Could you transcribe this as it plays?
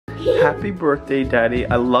Happy birthday, Daddy.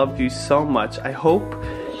 I love you so much. I hope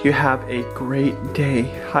you have a great day.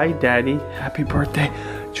 Hi, Daddy. Happy birthday.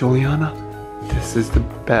 Juliana, this is the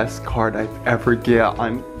best card I've ever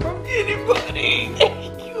gotten from anybody.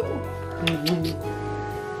 Thank you.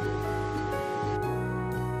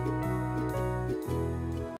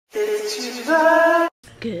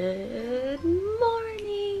 Good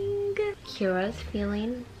morning. Kira's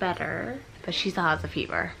feeling better, but she still has a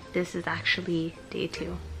fever. This is actually day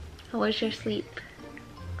 2. How was your sleep?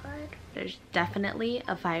 Good. There's definitely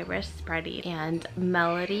a virus spreading, and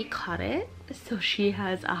Melody caught it. So she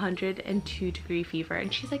has 102-degree fever,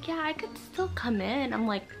 and she's like, yeah, I could still come in. I'm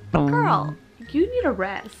like, girl, you need a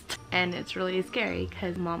rest. And it's really scary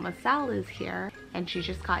because Mama Sal is here, and she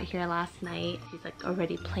just got here last night. She's like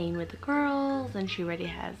already playing with the girls, and she already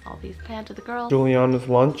has all these plans with the girls. Juliana's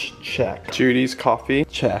lunch, check. Judy's coffee,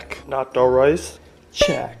 check. Natto rice,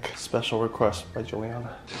 check. Special request by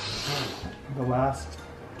Juliana. The last,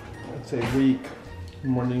 I'd say, week,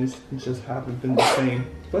 mornings just haven't been the same.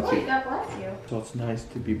 Bless you. God bless you. So it's nice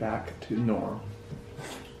to be back to norm.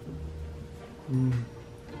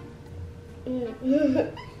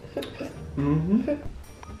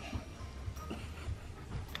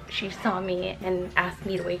 She saw me and asked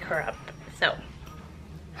me to wake her up, so.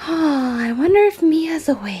 I wonder if Mia's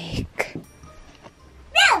awake.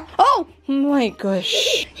 No! Oh my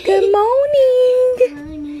gosh. Good morning. Good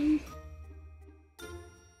morning.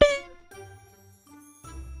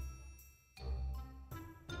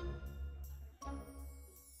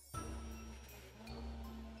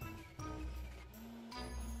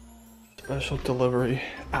 Special delivery,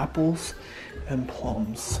 apples and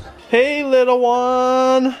plums. Hey, little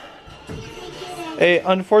one. Hey,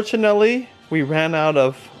 unfortunately, we ran out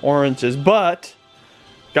of oranges, but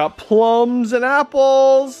got plums and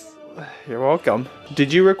apples. You're welcome.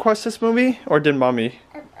 Did you request this movie, or did Mommy?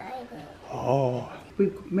 Oh.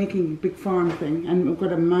 We're making a big farm thing, and we've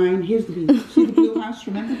got a mine. Here's the see the blue house.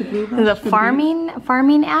 Remember the blue house? The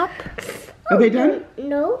farming app. Are they done?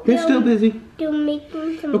 No. They're still busy. They're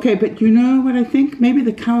making some. Okay, but you know what I think? Maybe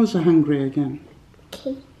the cows are hungry again.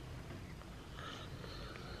 Okay.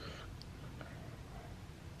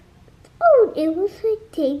 Oh, it was a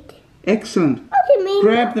date. Excellent. Okay,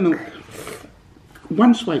 Grab the milk.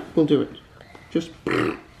 One swipe will do it. Just.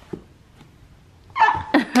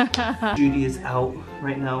 Judy is out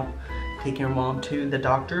right now, taking her mom to the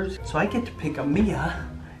doctors. So I get to pick up Miya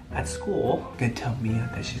at school. I'm gonna tell Miya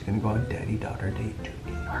that she's gonna go on daddy-daughter date to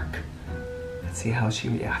New York. Let's see how she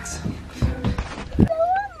reacts.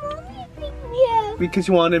 Yeah. Because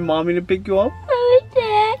you wanted Mommy to pick you up?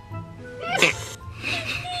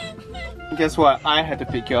 Guess what? I had to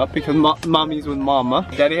pick you up because Mommy's with Mama.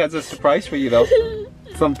 Daddy has a surprise for you though.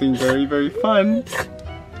 Something very, very fun.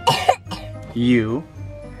 You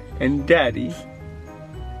and Daddy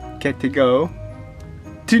get to go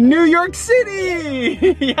to New York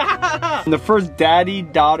City! Yeah! The first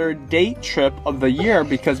daddy-daughter date trip of the year,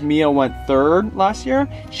 because Miya went 3rd last year,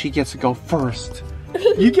 she gets to go 1st.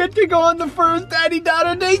 You get to go on the first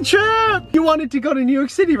daddy-daughter date trip! You wanted to go to New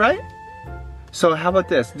York City, right? So how about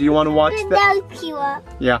this? Do you want to watch that?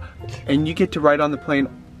 Yeah, and you get to ride on the plane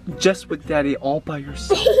just with Daddy all by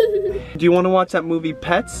yourself. Do you want to watch that movie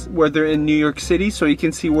Pets, where they're in New York City, so you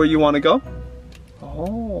can see where you want to go?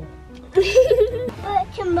 Oh.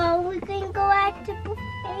 But tomorrow we can go out to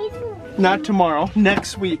buffet. Not tomorrow,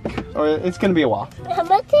 next week. Or it's gonna be a while. How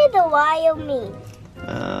much does a while mean?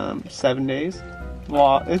 7 days.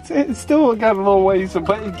 Well, it's still got a little ways,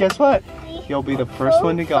 but guess what? You'll be the first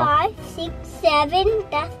one to go. 5, 6, 7.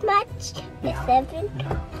 That's much. Yeah. 7.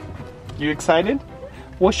 You excited?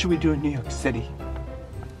 What should we do in New York City?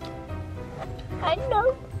 I don't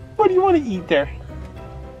know. What do you want to eat there?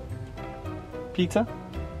 Pizza?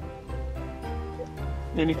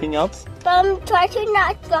 Anything else? Try to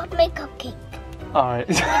not drop my cupcake. Alright.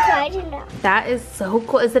 Try to not. That is so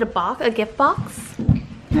cool. Is it a gift box?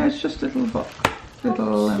 Yeah, it's just a little box.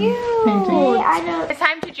 Little Hey, painting. I don't. It's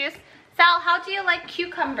time to juice. Sal, how do you like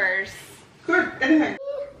cucumbers? Good. Anything.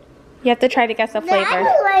 You have to try to guess the I flavor.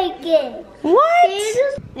 don't like it.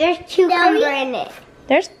 What? There's cucumber in it.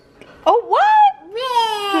 There's, oh, what?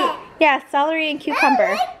 Yeah. Yeah, celery and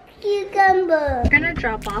cucumber. Cucumber. We're gonna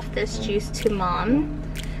drop off this juice to Mom.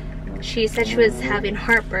 She said she was having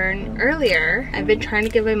heartburn earlier. I've been trying to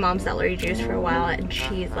give my mom celery juice for a while, and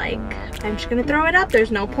she's like, I'm just gonna throw it up, there's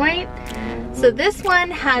no point. So this one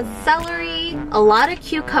has celery, a lot of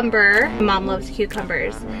cucumber. Mom loves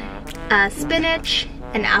cucumbers. Spinach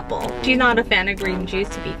and apple. She's not a fan of green juice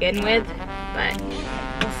to begin with, but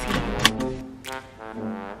we'll see.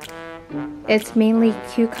 It's mainly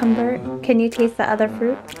cucumber. Can you taste the other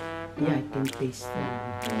fruit? Yeah, I can taste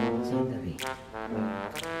the celery.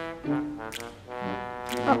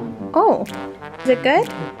 Oh, is it good?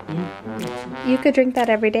 Yeah. You could drink that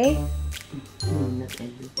every day? No, not every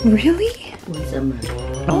day. Really? Once a month.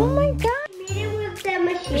 Oh my god.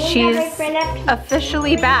 She's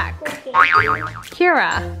officially back.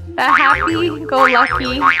 Kira, the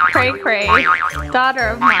happy-go-lucky, cray-cray daughter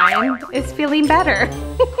of mine is feeling better.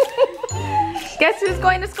 Guess who's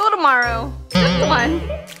going to school tomorrow? This one.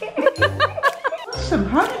 Awesome.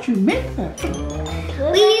 How did you make that?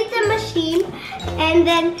 We used the machine, and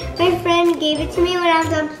then my friend gave it to me when I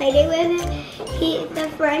was on Playdate with it. The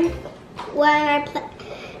friend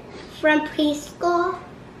from preschool.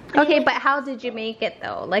 Okay, but how did you make it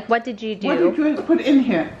though? Like, what did you do? What did you put in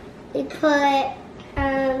here? We put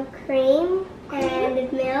cream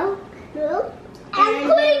and milk,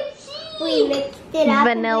 and we mixed it up.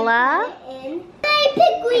 Vanilla? And I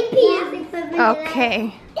picked green peas for vanilla.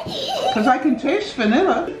 Okay. Because I can taste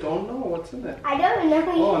vanilla. I don't know what's in it. I don't know.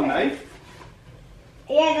 Oh, a knife?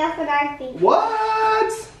 Yeah, that's what I think.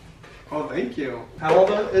 What? Oh, thank you. How old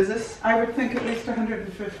is this? I would think at least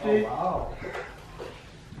 150. Oh, wow.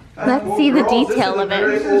 Let's see the detail of it.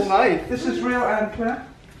 This is a very old knife. This is real Antwerp.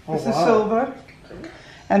 Oh, This is wow. silver.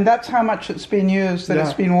 And that's how much it's been used, that Yeah.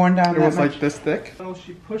 it's been worn down It that was much. like this thick. So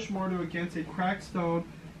she pushed Mordu against a cracked stone.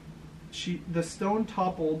 The stone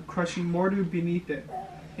toppled, crushing Mordu beneath it.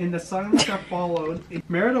 In the silence that followed,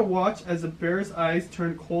 Merida watched as the bear's eyes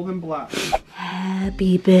turned cold and black.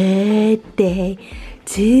 Happy birthday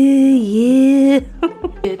to you.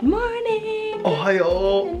 Good morning.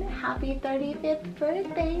 Ohio. And happy 35th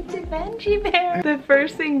birthday to Benji Bear. The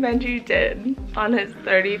first thing Benji did on his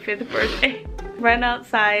 35th birthday, run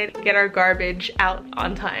outside, get our garbage out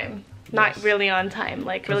on time. Not really on time,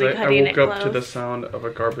 like really cutting it close. I woke up to the sound of a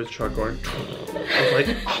garbage truck going. I was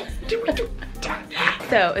like, oh,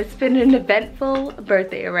 So it's been an eventful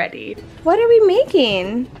birthday already. What are we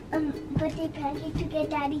making? Birthday pancake to get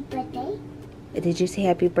Daddy's birthday. Did you say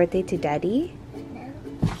happy birthday to Daddy? No.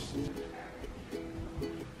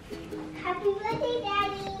 Happy birthday,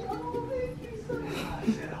 Daddy.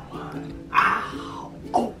 ow,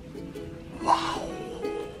 oh, wow.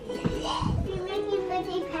 We're making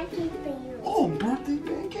birthday pancakes for you. Oh, birthday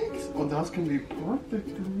pancakes? Oh, that's gonna be perfect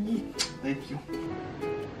for me. Thank you.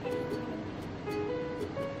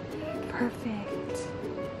 Perfect.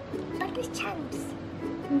 But there's chunks.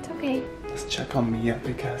 It's okay. Let's check on Miya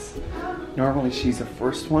because normally she's the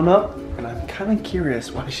first one up, and I'm kind of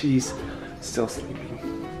curious why she's still sleeping.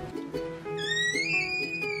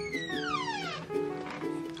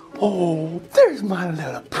 Oh, there's my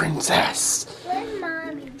little princess. Where's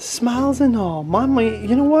Mommy? Smiles and all. Mommy,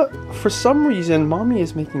 you know what? For some reason, Mommy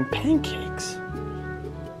is making pancakes.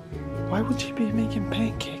 Why would she be making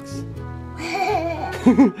pancakes?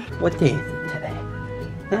 What day is it today?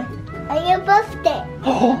 Huh? On your birthday.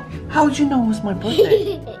 Oh, how did you know it was my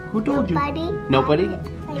birthday? Who told you? Nobody. Nobody?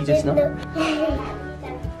 You just know?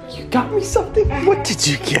 You got me something? What did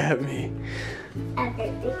you get me? A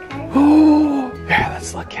birthday card. Oh, yeah,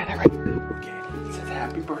 let's look at it right now. Okay, it says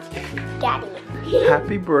happy birthday. Daddy.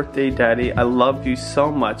 Happy birthday, Daddy. I love you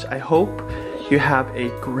so much. I hope you have a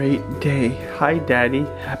great day. Hi, Daddy.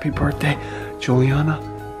 Happy birthday. Julianna,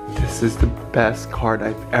 this is the best card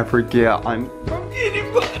I've ever gotten from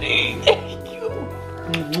anybody. Thank you.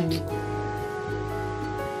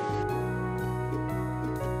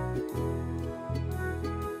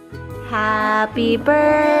 Happy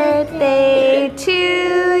birthday to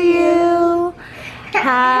you.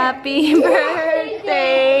 Happy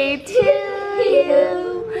birthday to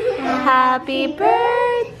you. Happy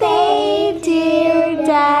birthday, dear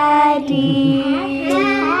Daddy.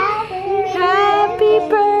 Happy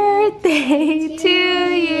birthday to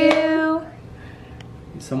you.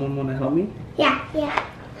 Someone want to help me? Yeah.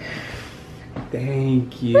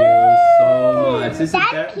 Thank you so much.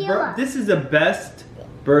 That's cute. This is the best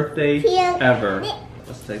birthday ever.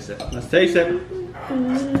 Let's taste it. Let's taste it.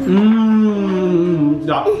 Mmm.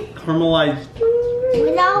 Caramelized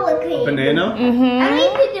banana. I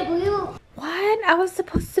need the blue. What? I was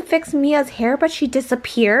supposed to fix Mia's hair, but she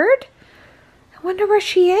disappeared? I wonder where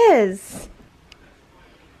she is.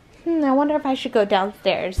 I wonder if I should go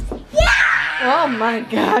downstairs. Yeah! Oh my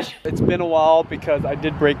gosh. It's been a while because I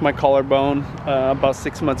did break my collarbone about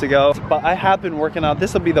 6 months ago. But I have been working out.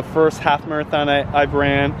 This will be the first half marathon I've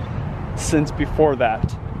ran since before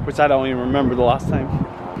that, which I don't even remember the last time.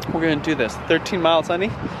 We're gonna do this. 13 miles,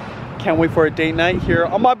 honey. Can't wait for a date night here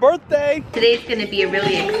on my birthday. Today's gonna be a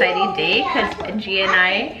really exciting day because Benji and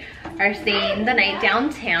I are staying the night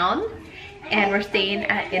downtown and we're staying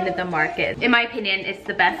at End of the Market. In my opinion, it's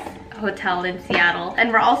the best hotel in Seattle.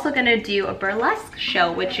 And we're also gonna do a burlesque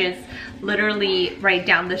show, which is literally right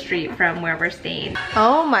down the street from where we're staying.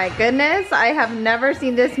 Oh my goodness, I have never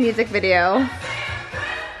seen this music video.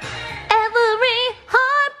 Every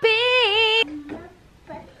heartbeat.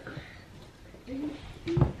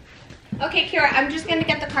 Okay, Keira, I'm just gonna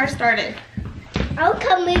get the car started. I'll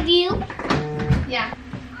come with you. Yeah.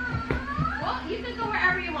 Well, you can go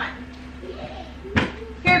wherever you want.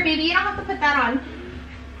 Here, baby, you don't have to put that on.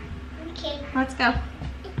 Okay. Let's go.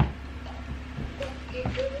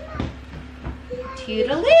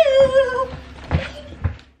 Toodaloo!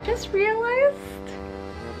 Just realized,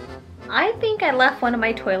 I think I left one of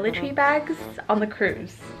my toiletry bags on the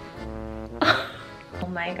cruise. Oh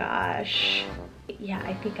my gosh. Yeah,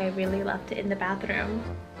 I think I really left it in the bathroom.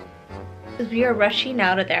 Because we are rushing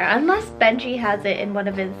out of there. Unless Benji has it in one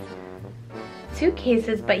of his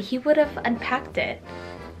suitcases, but he would have unpacked it.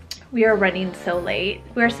 We are running so late.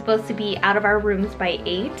 We were supposed to be out of our rooms by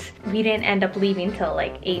 8. We didn't end up leaving till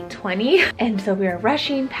like 8:20. And so we were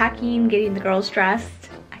rushing, packing, getting the girls dressed.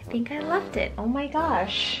 I think I left it. Oh my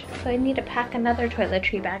gosh. So I need to pack another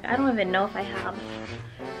toiletry bag. I don't even know if I have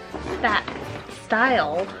that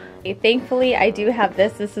style. Thankfully, I do have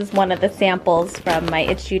this. This is one of the samples from my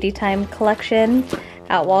Itsjudytime collection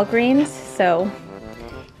at Walgreens. So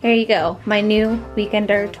here you go, my new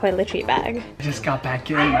Weekender toiletry bag. I just got back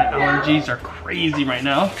in. My allergies are crazy right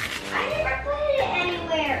now. I never put it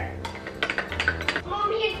anywhere.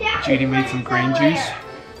 Mommy and Dad. Judy made some grain juice.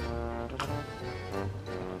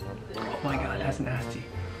 Oh my god, that's nasty.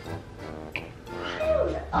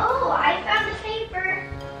 Oh, I found the paper.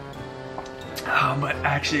 Oh, but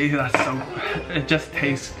actually, that's so. It just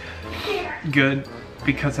tastes good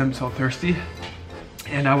because I'm so thirsty.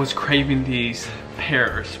 And I was craving these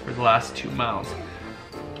pears for the last 2 miles.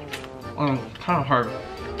 Oh, kind of hard.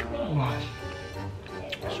 Wow.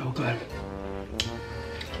 So good.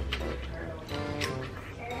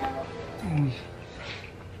 Mm.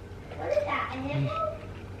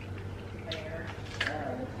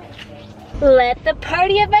 Let the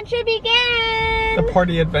party adventure begin! The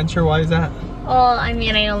party adventure, why is that? Well, I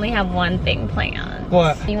mean, I only have one thing planned.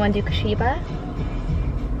 What? You want to do Kashiba?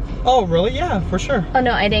 Oh, really? Yeah, for sure. Oh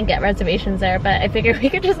no, I didn't get reservations there, but I figured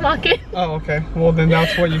we could just walk in. Oh, okay. Well, then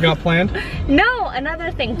that's what you got planned? No,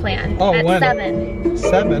 another thing planned. Oh, at when? 7.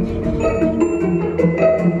 7?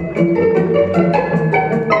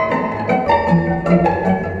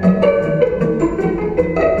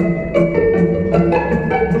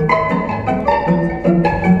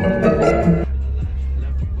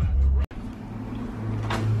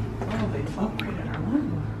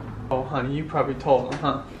 Oh, honey, you probably told them,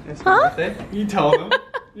 huh? It's my birthday. You told them.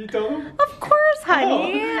 You told them? Of course,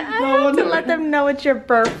 honey. I have to let them know it's your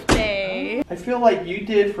birthday. I feel like you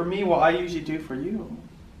did for me what I usually do for you.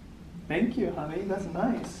 Thank you, honey. That's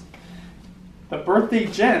nice. The birthday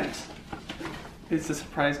gent. Is the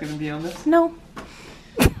surprise going to be on this? No.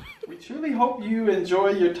 We truly hope you enjoy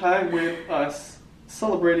your time with us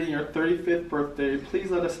celebrating your 35th birthday.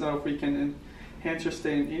 Please let us know if we can enhance your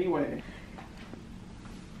stay in any way.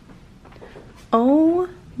 Oh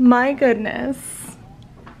my goodness.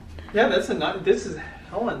 Yeah, that's a nice. This is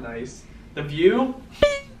hella nice. The view.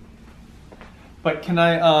 But can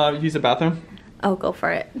I use the bathroom? Oh, go for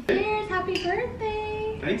it. Cheers, happy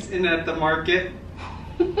birthday. Thanks. And at the market.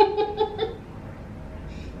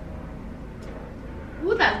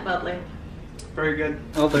 Ooh, that's bubbly. Very good.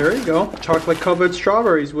 Oh, there you go. Chocolate covered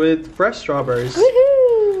strawberries with fresh strawberries.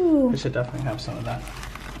 Woohoo! We should definitely have some of that.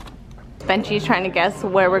 Benji's trying to guess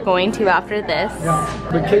where we're going to after this.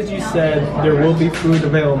 Because you said there will be food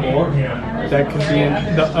available, that could be in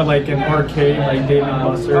the, like an arcade, like Dave and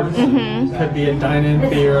Buster's. Could be a dine-in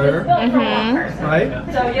theater, right?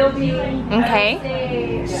 Okay.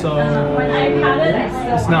 So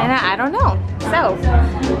it's not. And I don't know. So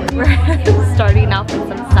we're starting off with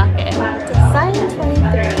some sake. Silent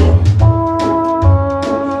 23.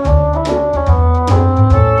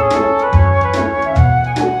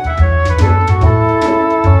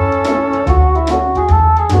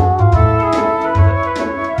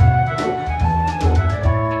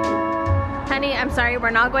 Sorry, we're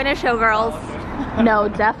not going to Showgirls. No,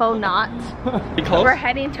 defo not. We're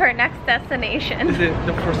heading to our next destination. Is it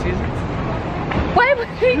the Four Seasons? Why would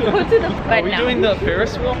we go to the... Are we doing the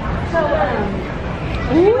Ferris wheel?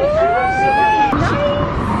 Ooh, nice.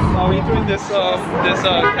 Are we doing this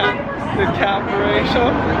the cabaret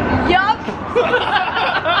show? Yup.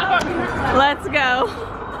 Let's go.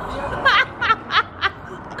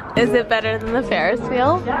 Is it better than the Ferris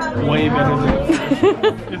wheel? Way better than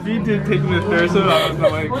if you did take me to the Ferris wheel, I was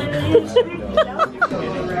like...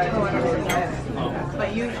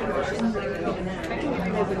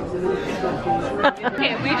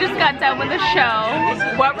 Okay, we just got done with the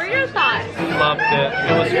show. What were your thoughts? Loved it.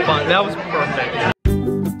 It was fun. That was perfect.